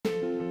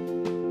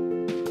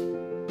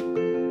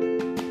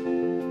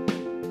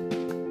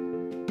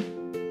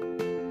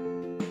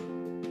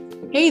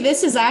Hey,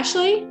 this is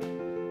Ashley.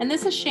 And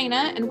this is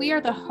Shayna, and we are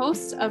the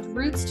hosts of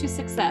Roots to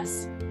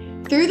Success.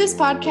 Through this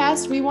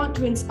podcast, we want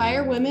to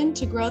inspire women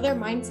to grow their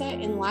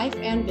mindset in life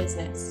and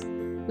business.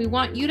 We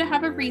want you to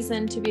have a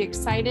reason to be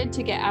excited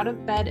to get out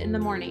of bed in the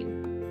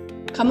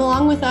morning. Come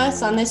along with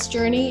us on this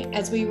journey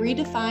as we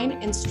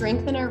redefine and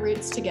strengthen our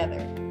roots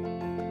together.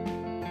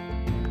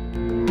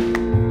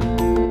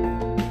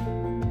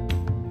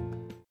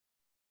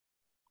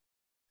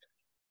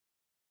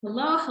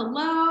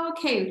 Hello.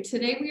 Okay,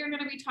 today we are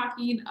going to be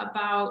talking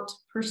about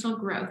personal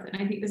growth, and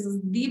I think this is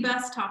the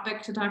best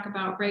topic to talk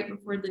about right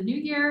before the new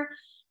year.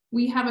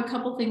 We have a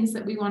couple things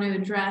that we want to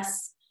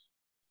address,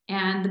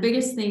 and the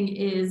biggest thing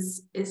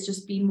is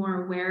just be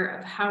more aware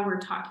of how we're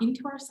talking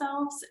to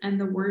ourselves and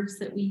the words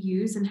that we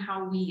use and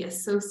how we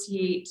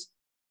associate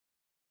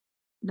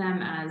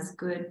them as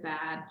good,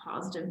 bad,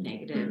 positive,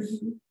 negative,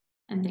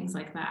 and things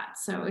like that.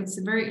 So it's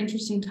a very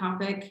interesting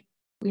topic.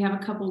 We have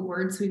a couple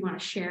words we want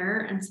to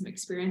share and some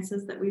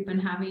experiences that we've been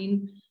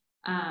having.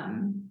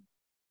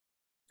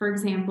 For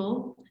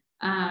example,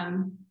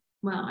 well,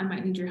 I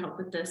might need your help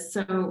with this.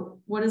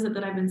 So what is it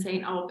that I've been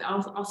saying?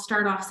 I'll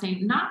start off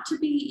saying not to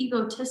be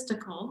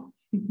egotistical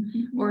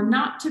or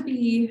not to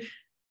be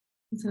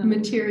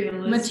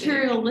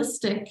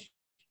materialistic.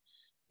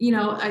 You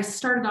know, I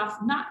started off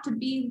not to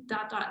be ...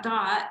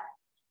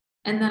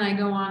 And then I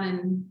go on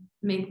and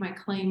make my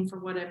claim for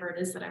whatever it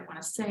is that I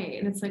want to say.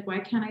 And it's like, why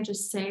can't I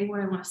just say what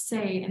I want to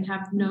say and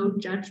have no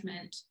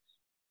judgment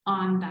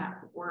on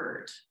that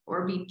word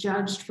or be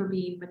judged for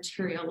being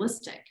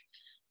materialistic?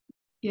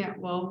 Yeah,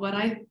 well, what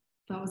I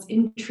thought was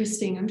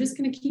interesting, I'm just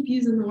going to keep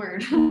using the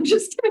word. I'm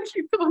just going to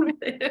keep going with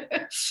it.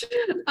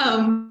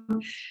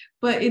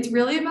 But it's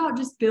really about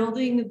just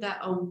building that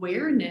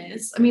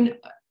awareness. I mean,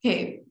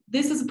 okay,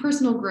 this is a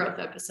personal growth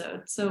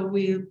episode. So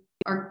we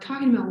are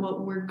talking about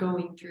what we're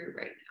going through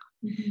right now.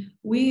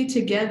 We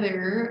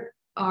together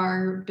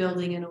are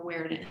building an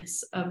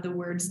awareness of the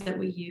words that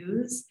we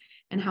use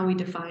and how we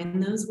define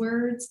those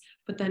words,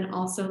 but then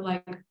also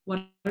like,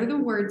 what are the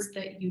words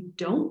that you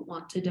don't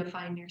want to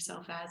define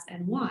yourself as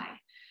and why?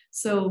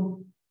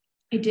 So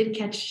I did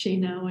catch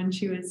Shayna when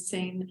she was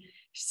saying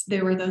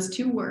there were those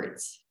two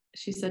words.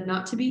 She said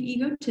not to be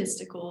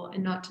egotistical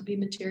and not to be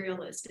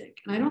materialistic.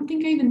 And I don't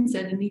think I even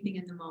said anything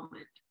in the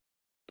moment,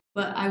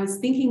 but I was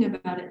thinking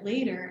about it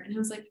later and I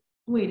was like,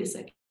 wait a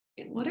second.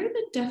 What are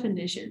the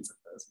definitions of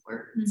those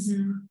words?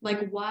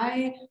 Like,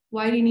 why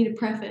do you need a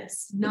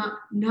preface?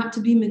 Not to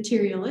be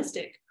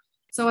materialistic.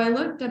 So I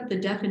looked up the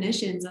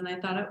definitions and I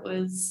thought it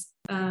was,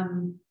 I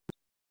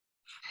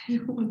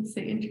don't want to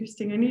say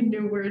interesting. I need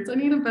new words. I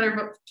need a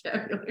better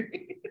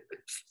vocabulary.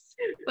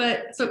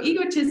 But so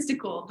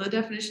egotistical, the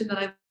definition that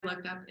I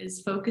looked up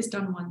is focused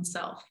on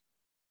oneself.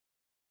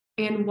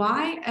 And and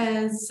I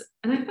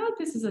feel like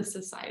this is a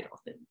societal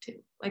thing too.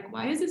 Like,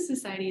 why is a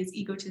society as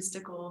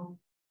egotistical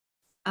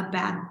a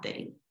bad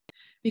thing?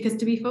 Because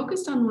to be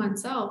focused on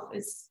oneself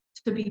is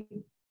to be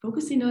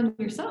focusing on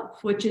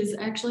yourself, which is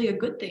actually a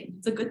good thing.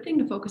 It's a good thing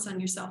to focus on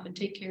yourself and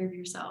take care of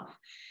yourself.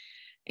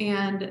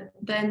 And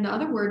then the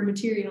other word,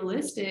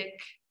 materialistic,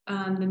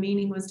 the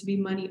meaning was to be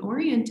money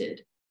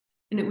oriented.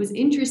 And it was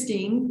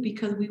interesting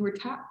because we were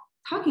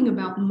talking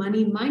about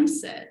money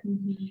mindset,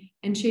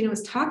 and Shayna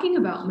was talking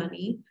about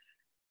money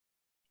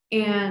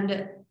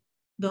and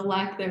the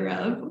lack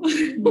thereof.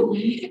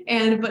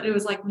 But it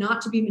was like not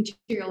to be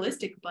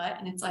materialistic,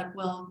 and it's like,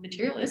 well,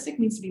 materialistic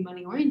means to be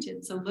money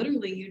oriented. So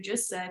literally you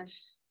just said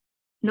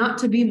not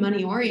to be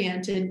money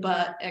oriented,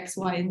 but X,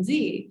 Y, and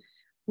Z,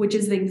 which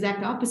is the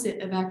exact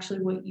opposite of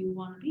actually what you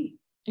want to be.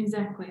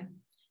 Exactly.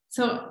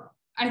 So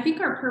I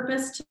think our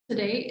purpose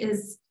today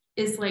is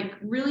like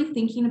really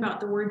thinking about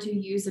the words you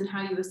use and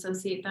how you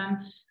associate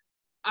them.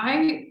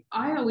 I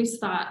always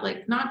thought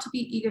like not to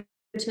be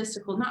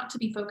egotistical, not to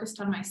be focused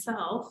on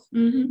myself.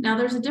 Now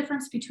there's a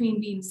difference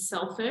between being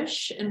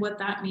selfish and what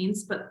that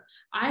means, but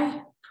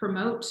I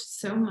promote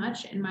so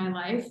much in my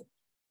life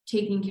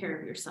taking care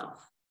of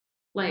yourself.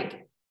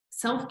 Like,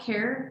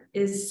 self-care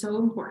is so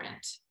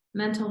important.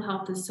 Mental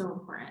health is so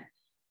important.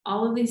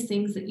 All of these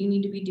things that you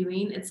need to be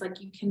doing, it's like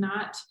you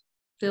cannot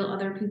fill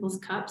other people's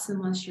cups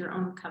unless your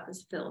own cup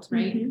is filled,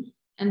 right?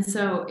 And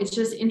so it's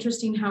just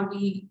interesting how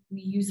we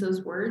use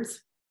those words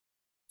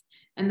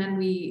and then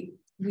we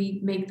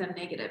make them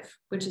negative,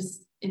 which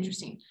is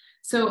interesting.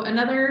 So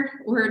another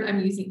word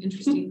I'm using,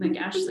 interesting, like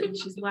Ashley,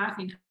 she's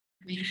laughing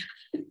at me.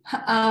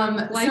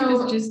 Life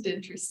is just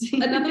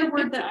interesting. Another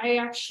word that I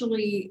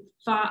actually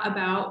thought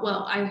about,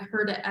 well, I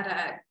heard it at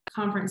a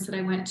conference that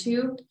I went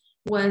to,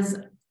 was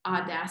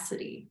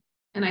audacity.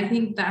 And I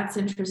think that's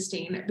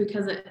interesting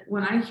because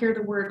when I hear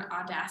the word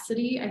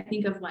audacity, I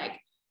think of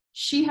like,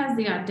 she has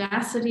the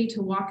audacity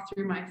to walk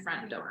through my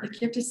front door.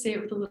 Like, you have to say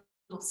it with a little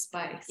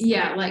spice.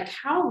 Yeah, like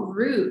how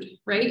rude,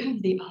 right? You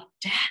have the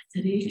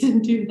audacity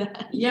to do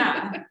that.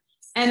 Yeah.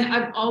 And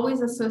I've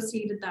always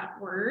associated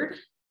that word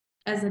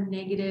as a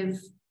negative,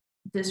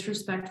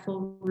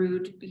 disrespectful,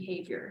 rude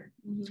behavior.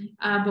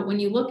 But when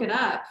you look it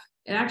up,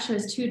 it actually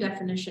has two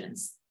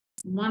definitions.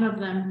 one of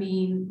them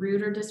being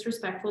rude or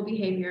disrespectful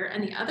behavior,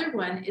 and the other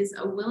one is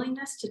a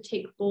willingness to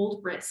take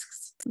bold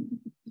risks.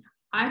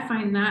 I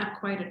find that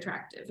quite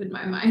attractive in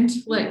my mind.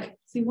 Like,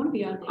 so you want to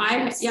be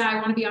audacious. I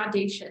want to be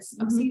audacious.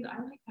 Oh, see,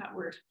 I like that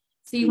word.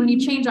 See, when you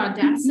change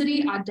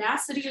audacity,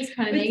 audacity is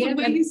kind of negative,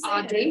 and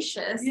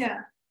audacious. Yeah.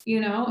 You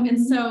know, and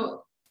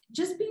so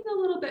just being a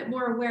little bit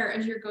more aware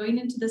as you're going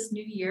into this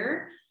new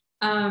year,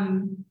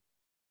 and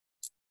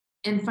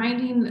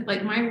finding,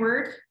 like, my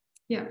word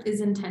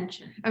is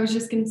intention. I was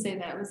just going to say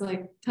that. I was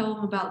like, tell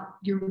them about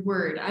your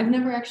word. I've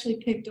never actually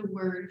picked a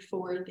word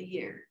for the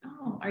year.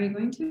 Oh, are you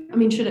going to? I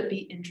mean, should it be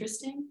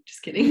interesting?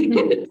 Just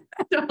kidding.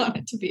 I don't want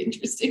it to be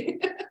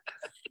interesting.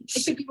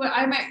 It could be what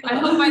I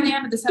hope by the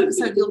end of this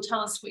episode, you'll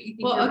tell us what you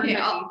think. Well, okay,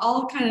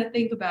 I'll kind of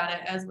think about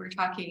it as we're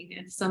talking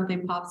if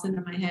something pops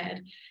into my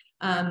head.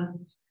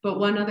 But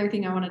one other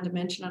thing I wanted to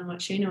mention on what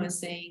Shayna was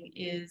saying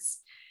is,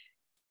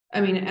 I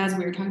mean, as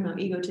we were talking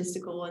about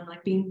egotistical and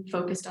like being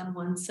focused on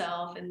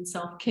oneself and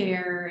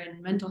self-care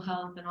and mental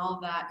health and all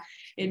of that,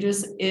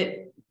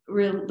 it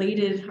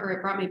related, or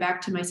it brought me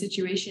back to my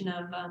situation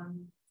of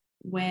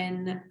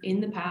when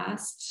in the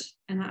past,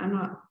 and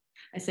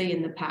I say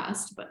in the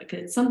past, but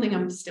it's something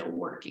I'm still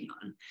working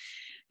on.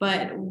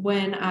 But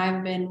when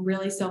I've been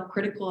really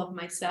self-critical of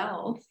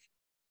myself,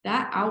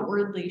 that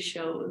outwardly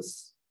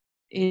shows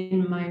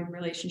in my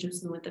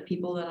relationships and with the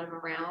people that I'm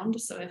around.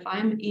 So if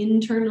I'm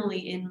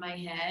internally in my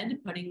head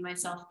putting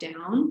myself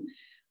down,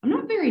 I'm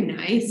not very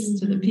nice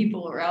to the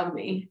people around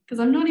me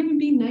because I'm not even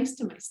being nice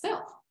to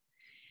myself.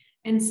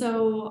 And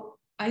so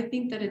I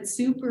think that it's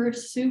super,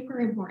 super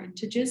important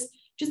to just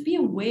be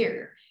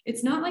aware.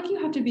 It's not like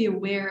you have to be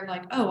aware of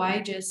like, oh,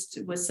 I just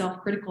was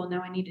self-critical,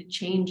 now I need to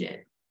change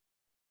it.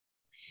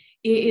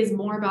 It is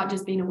more about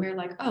just being aware,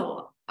 like,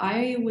 oh,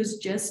 I was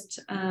just,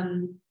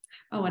 and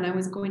I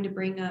was going to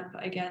bring up,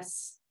 I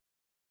guess,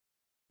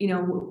 you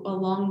know,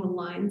 along the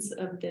lines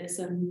of this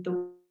and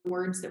the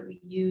words that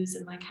we use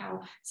and like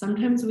how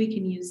sometimes we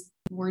can use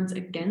words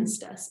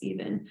against us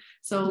even.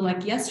 So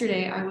like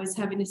yesterday, I was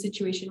having a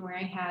situation where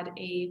I had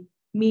a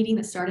meeting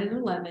that started at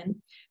 11,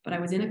 but I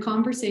was in a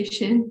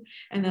conversation,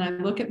 and then I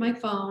look at my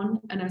phone,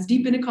 and I was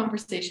deep in a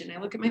conversation.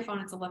 I look at my phone,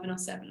 it's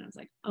 11:07. I was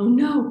like, oh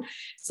no.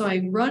 So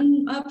I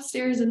run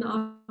upstairs in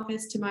the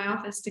office to my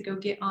office to go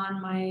get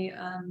on my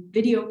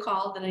video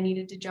call that I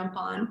needed to jump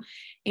on.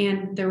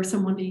 And there was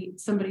somebody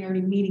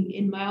already meeting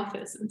in my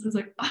office. And so I was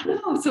like, oh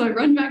no. So I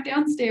run back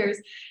downstairs,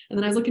 and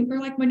then I was looking for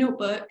like my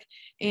notebook,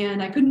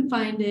 and I couldn't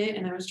find it.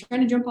 And I was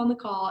trying to jump on the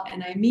call,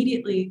 and I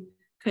immediately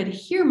could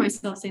hear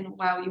myself saying,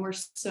 wow, you are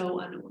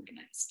so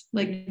unorganized.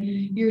 Like,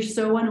 you're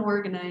so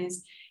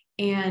unorganized.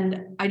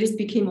 And I just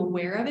became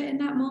aware of it in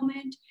that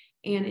moment.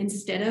 And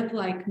instead of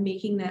like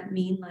making that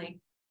mean like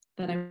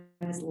that I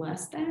was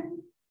less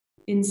than,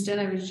 instead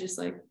I was just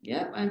like,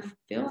 yeah, I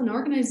feel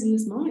unorganized in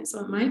this moment. So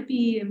it might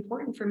be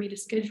important for me to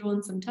schedule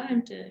in some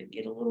time to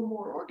get a little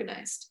more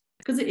organized,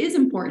 because it is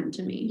important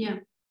to me. Yeah.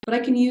 But I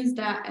can use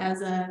that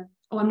as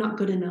I'm not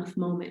good enough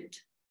moment.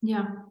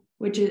 Yeah.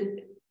 Which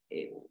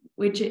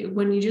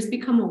when you just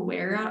become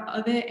aware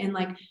of it and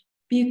like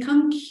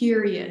become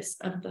curious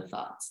of the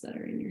thoughts that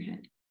are in your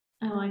head.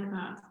 I like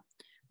that.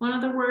 One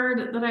other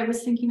word that I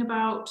was thinking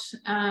about,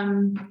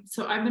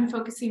 so I've been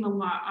focusing a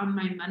lot on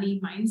my money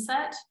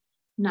mindset,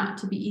 not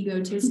to be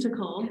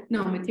egotistical.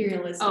 No,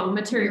 materialistic. Oh,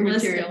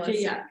 materialistic.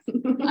 Yeah.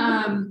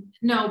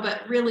 No,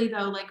 but really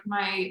though, like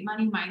my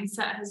money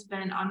mindset has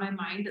been on my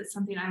mind. It's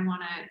something I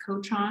want to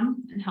coach on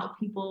and help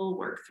people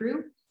work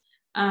through.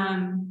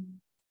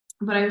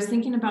 But I was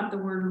thinking about the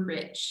word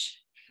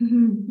rich.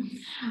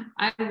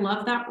 I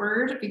love that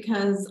word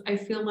because I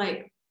feel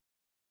like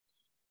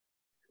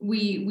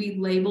we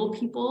label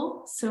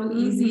people so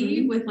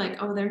easy with like,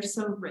 oh, they're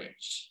so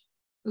rich.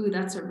 Ooh,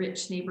 that's a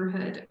rich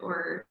neighborhood,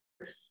 or,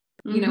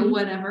 you know,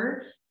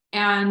 whatever.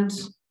 And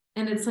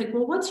it's like,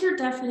 well, what's your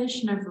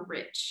definition of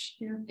rich?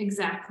 Yeah.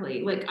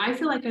 Exactly. Like, I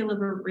feel like I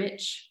live a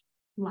rich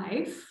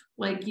life,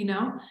 like, you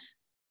know,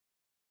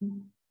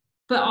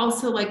 but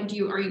also like, are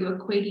you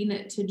equating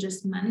it to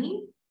just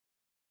money?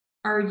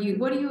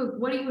 What are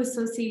you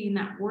associating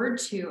that word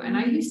to? And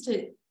I used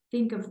to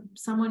think of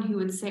someone who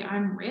would say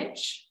I'm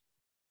rich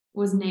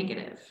was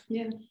negative.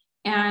 Yeah.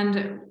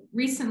 And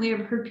recently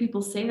I've heard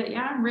people say that,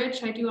 yeah, I'm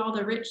rich. I do all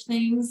the rich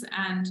things.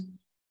 And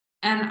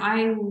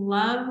I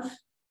love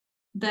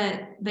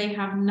that they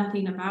have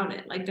nothing about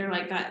it. Like, they're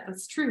like,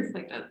 that's truth.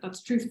 Like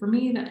that's truth for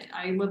me, that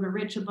I live a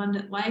rich,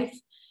 abundant life.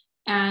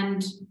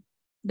 And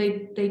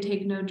they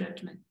take no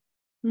judgment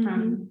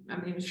from, I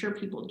mean, I'm sure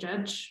people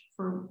judge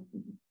for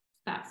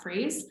that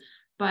phrase,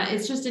 but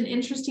it's just an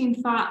interesting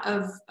thought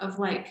of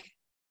like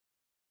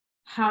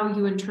how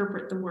you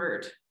interpret the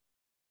word.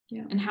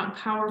 Yeah. And how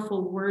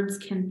powerful words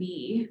can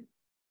be,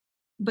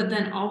 but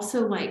then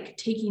also like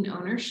taking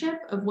ownership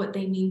of what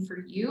they mean for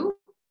you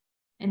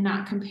and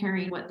not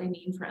comparing what they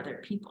mean for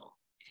other people.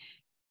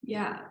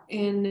 Yeah.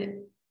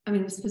 And I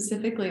mean,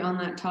 specifically on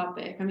that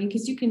topic, I mean,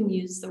 because you can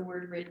use the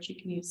word rich,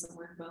 you can use the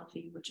word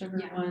wealthy, whichever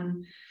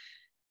one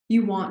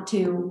you want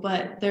to,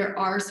 but there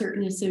are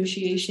certain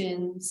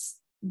associations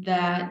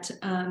that,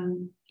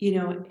 you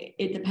know,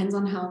 it depends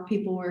on how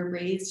people were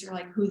raised or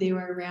like who they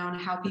were around,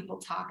 how people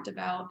talked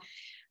about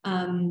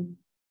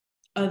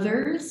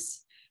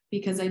others,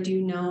 because I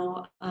do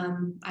know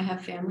I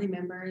have family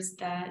members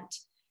that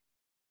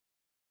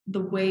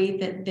the way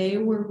that they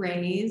were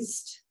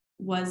raised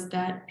was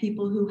that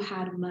people who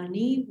had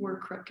money were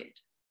crooked.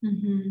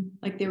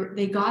 Like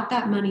they got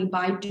that money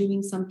by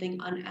doing something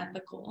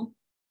unethical,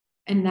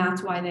 and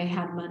that's why they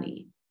had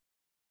money.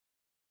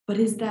 But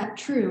is that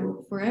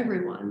true for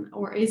everyone?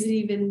 Or is it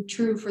even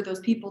true for those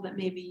people that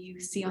maybe you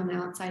see on the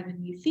outside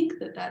and you think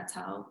that that's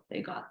how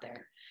they got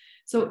there?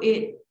 So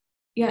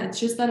it's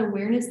just that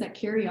awareness, that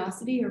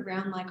curiosity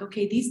around like,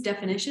 okay, these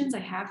definitions I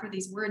have for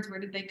these words, where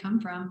did they come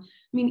from? I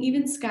mean,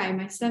 even Sky,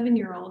 my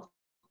 7-year-old,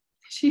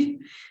 she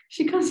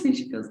comes to me,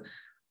 she goes,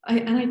 I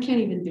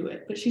can't even do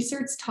it, but she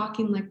starts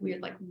talking like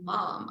weird, like,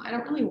 Mom, I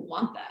don't really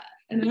want that.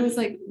 And I was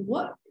like,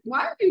 what?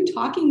 Why are you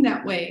talking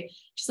that way?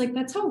 She's like,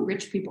 that's how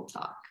rich people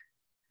talk.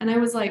 And I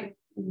was like,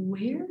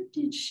 where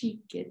did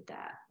she get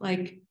that?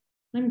 Like,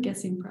 I'm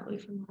guessing probably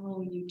from a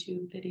little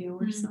YouTube video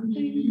or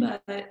something,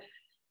 but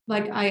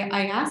like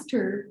I asked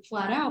her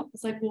flat out,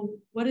 it's like, well,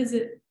 what is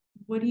it?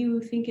 What do you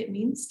think it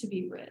means to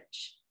be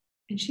rich?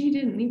 And she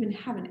didn't even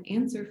have an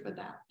answer for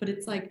that. But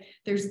it's like,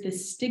 there's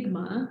this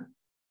stigma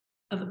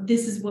of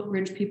this is what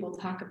rich people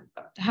talk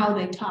about, how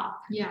they talk.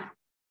 Yeah.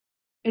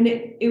 And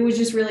it was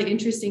just really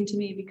interesting to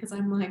me, because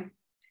I'm like,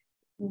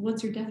 well,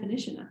 what's your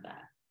definition of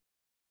that?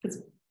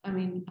 Because I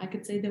mean, I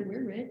could say that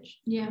we're rich.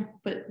 Yeah.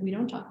 But we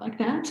don't talk like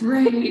that.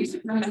 Right.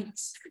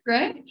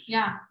 Right?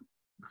 Yeah.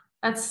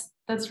 That's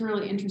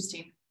really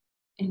interesting.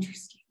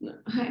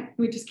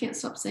 We just can't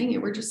stop saying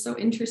it. We're just so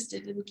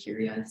interested and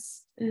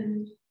curious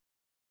and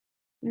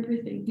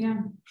everything.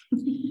 Yeah.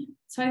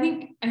 So I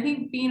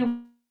think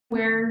being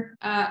aware,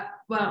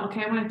 well,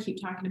 okay, I want to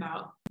keep talking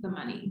about the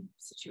money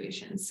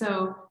situation.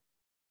 So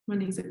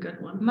money's a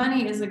good one.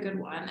 Money is a good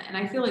one. And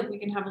I feel like we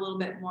can have a little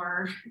bit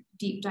more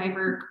deep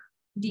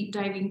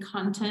diving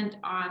content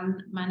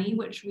on money,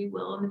 which we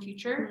will in the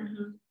future.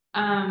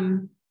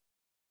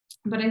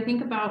 But I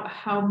think about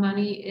how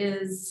money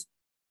is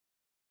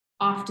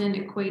often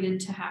equated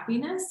to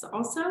happiness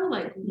also.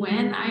 Like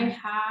when I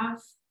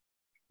have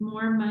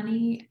more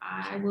money,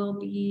 I will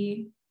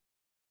be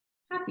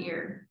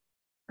happier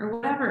or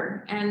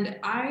whatever. And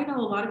I know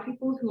a lot of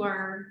people who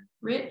are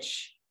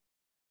rich,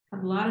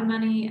 have a lot of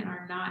money, and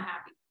are not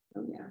happy.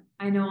 Oh, yeah.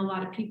 I know a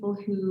lot of people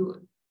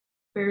who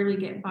barely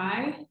get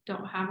by,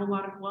 don't have a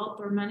lot of wealth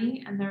or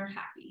money, and they're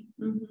happy.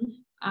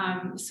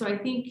 So I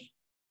think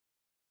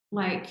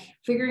like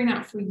figuring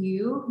out for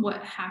you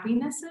what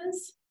happiness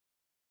is,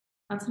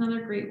 that's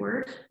another great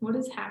word. What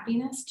is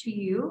happiness to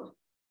you?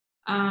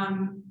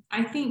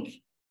 I think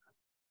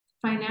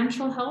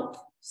financial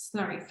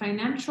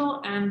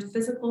and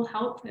physical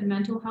health and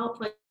mental health,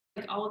 like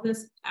all of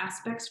those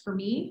aspects for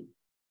me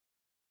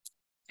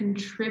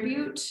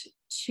contribute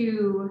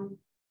to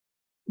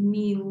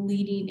me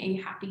leading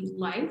a happy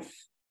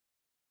life,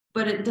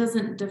 but it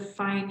doesn't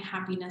define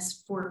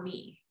happiness for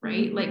me,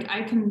 right? Like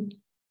I can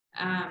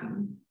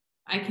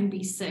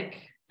be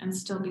sick and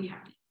still be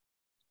happy.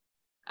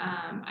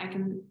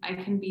 I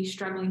can be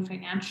struggling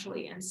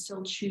financially and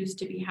still choose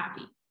to be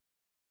happy.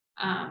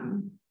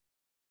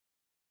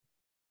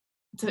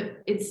 So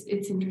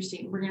it's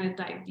interesting. We're gonna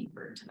dive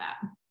deeper into that.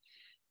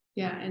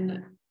 Yeah,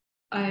 and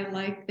I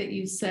like that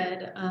you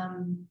said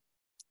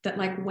that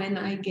like when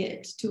I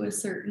get to a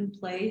certain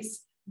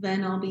place,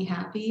 then I'll be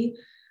happy.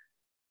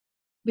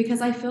 Because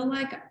I feel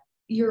like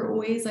you're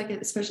always like,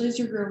 especially as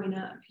you're growing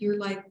up, you're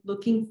like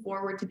looking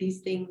forward to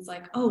these things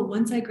like, oh,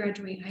 once I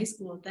graduate high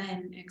school,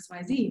 then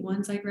XYZ.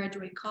 Once I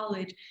graduate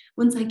college,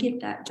 once I get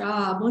that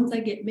job, once I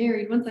get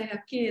married, once I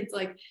have kids,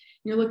 like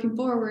you're looking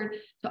forward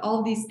to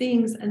all these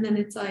things. And then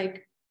it's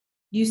like,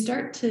 you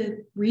start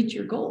to reach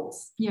your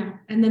goals. Yeah.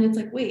 And then it's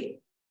like,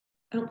 wait,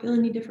 I don't feel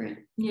any different.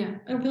 Yeah.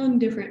 I don't feel any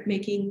different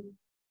making,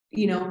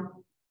 you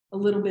know, a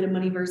little bit of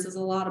money versus a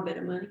lot of bit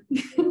of money,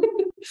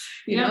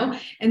 you know?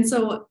 And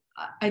so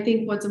I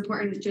think what's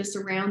important is just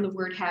around the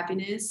word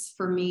happiness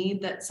for me,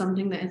 that's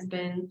something that has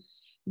been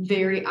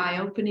very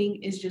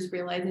eye-opening, is just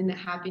realizing that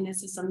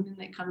happiness is something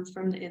that comes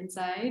from the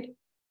inside,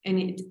 and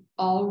it's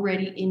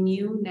already in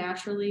you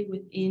naturally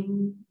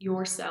within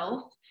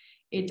yourself.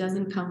 It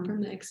doesn't come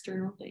from the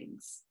external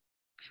things.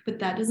 But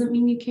that doesn't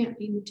mean you can't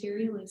be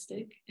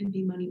materialistic and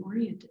be money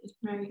oriented.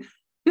 Right.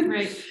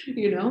 Right.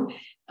 You know?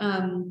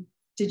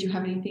 Did you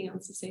have anything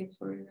else to say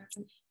before we wrap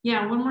up?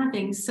 Yeah, one more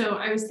thing. So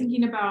I was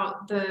thinking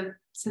about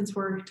since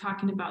we're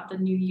talking about the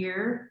new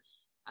year,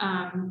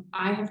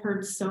 I have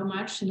heard so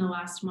much in the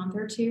last month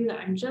or two that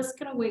I'm just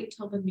going to wait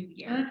till the new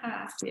year.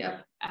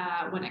 Yep.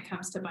 When it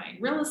comes to buying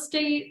real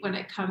estate, when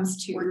it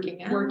comes to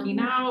working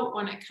out,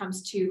 when it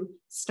comes to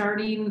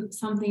starting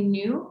something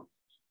new,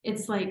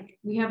 it's like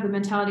we have the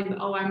mentality of,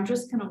 oh, I'm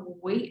just going to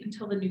wait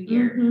until the new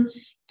year.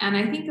 And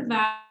I think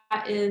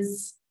that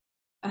is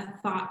a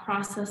thought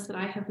process that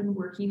I have been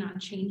working on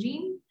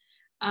changing.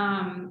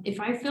 If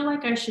I feel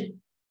like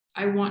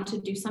I want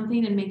to do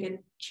something and make a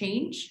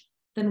change,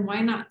 then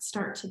why not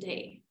start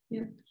today?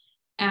 Yeah.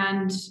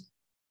 And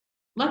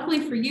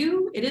luckily for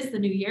you, it is the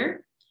new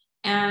year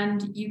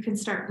and you can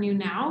start new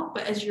now.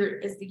 But as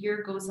the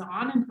year goes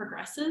on and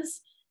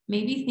progresses,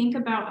 maybe think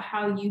about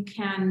how you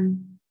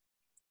can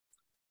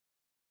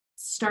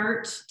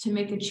start to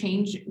make a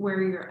change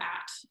where you're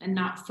at and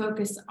not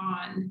focus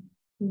on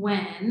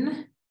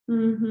when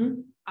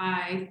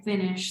I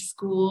finish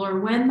school or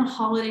when the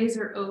holidays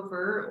are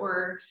over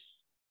or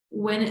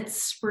when it's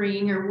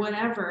spring or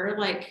whatever.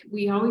 Like,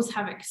 we always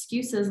have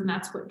excuses, and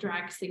that's what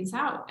drags things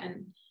out.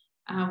 And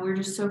we're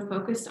just so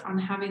focused on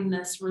having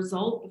this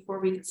result before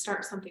we can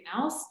start something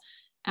else.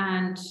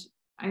 And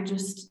I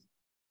just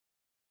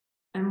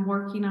am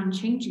working on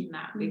changing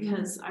that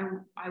because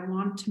I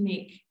want to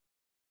make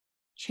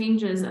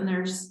changes, and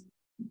there's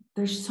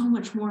so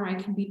much more I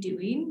can be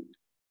doing.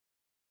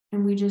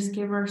 And we just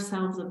give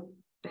ourselves a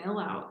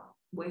bailout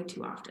way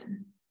too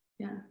often.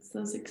 Yeah, it's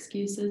those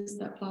excuses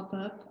that pop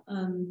up.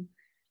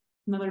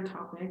 Another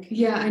topic.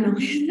 Yeah, I know.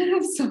 I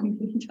have so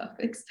many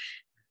topics.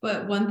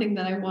 But one thing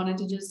that I wanted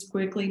to just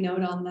quickly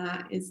note on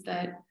that is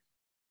that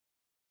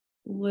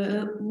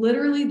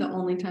literally the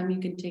only time you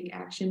can take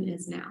action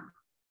is now.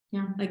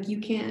 Yeah. Like, you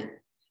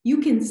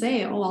can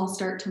say, oh, I'll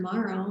start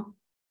tomorrow.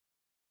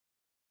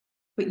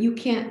 But you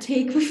can't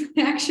take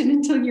action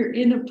until you're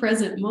in a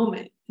present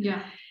moment.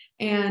 Yeah.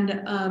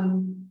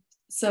 And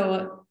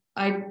so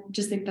I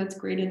just think that's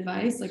great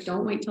advice. Like,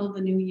 don't wait till the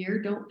new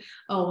year.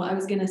 I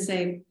was going to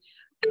say,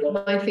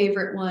 my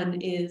favorite one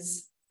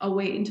is, I'll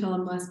wait until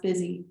I'm less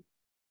busy.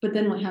 But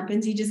then what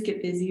happens? You just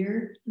get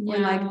busier. Yeah. Or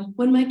like,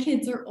 when my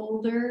kids are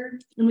older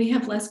and we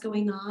have less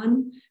going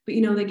on, but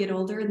they get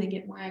older and they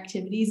get more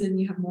activities and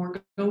you have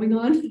more going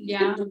on.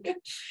 Yeah.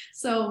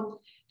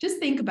 So just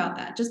think about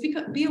that. Just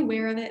be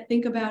aware of it.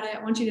 Think about it.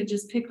 I want you to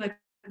just pick like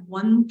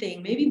one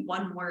thing, maybe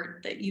one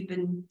word that you've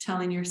been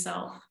telling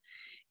yourself,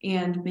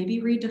 and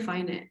maybe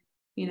redefine it.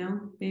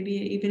 Maybe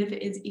even if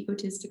it is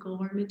egotistical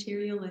or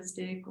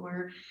materialistic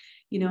or,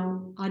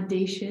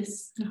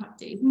 audacious.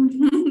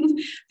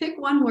 Pick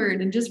one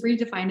word and just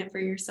redefine it for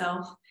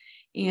yourself.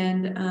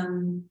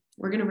 And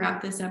we're going to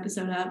wrap this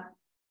episode up.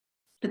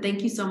 But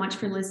thank you so much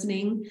for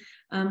listening.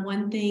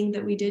 One thing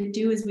that we did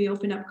do is we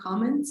opened up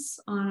comments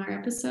on our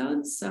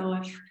episodes. So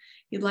if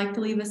you'd like to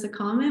leave us a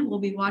comment, we'll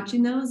be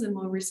watching those and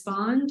we'll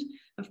respond.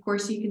 Of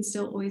course, you can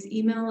still always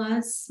email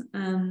us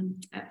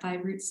at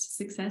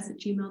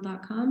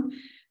 5rootstosuccess@gmail.com.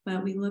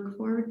 But we look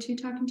forward to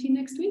talking to you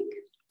next week.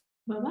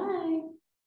 Bye-bye.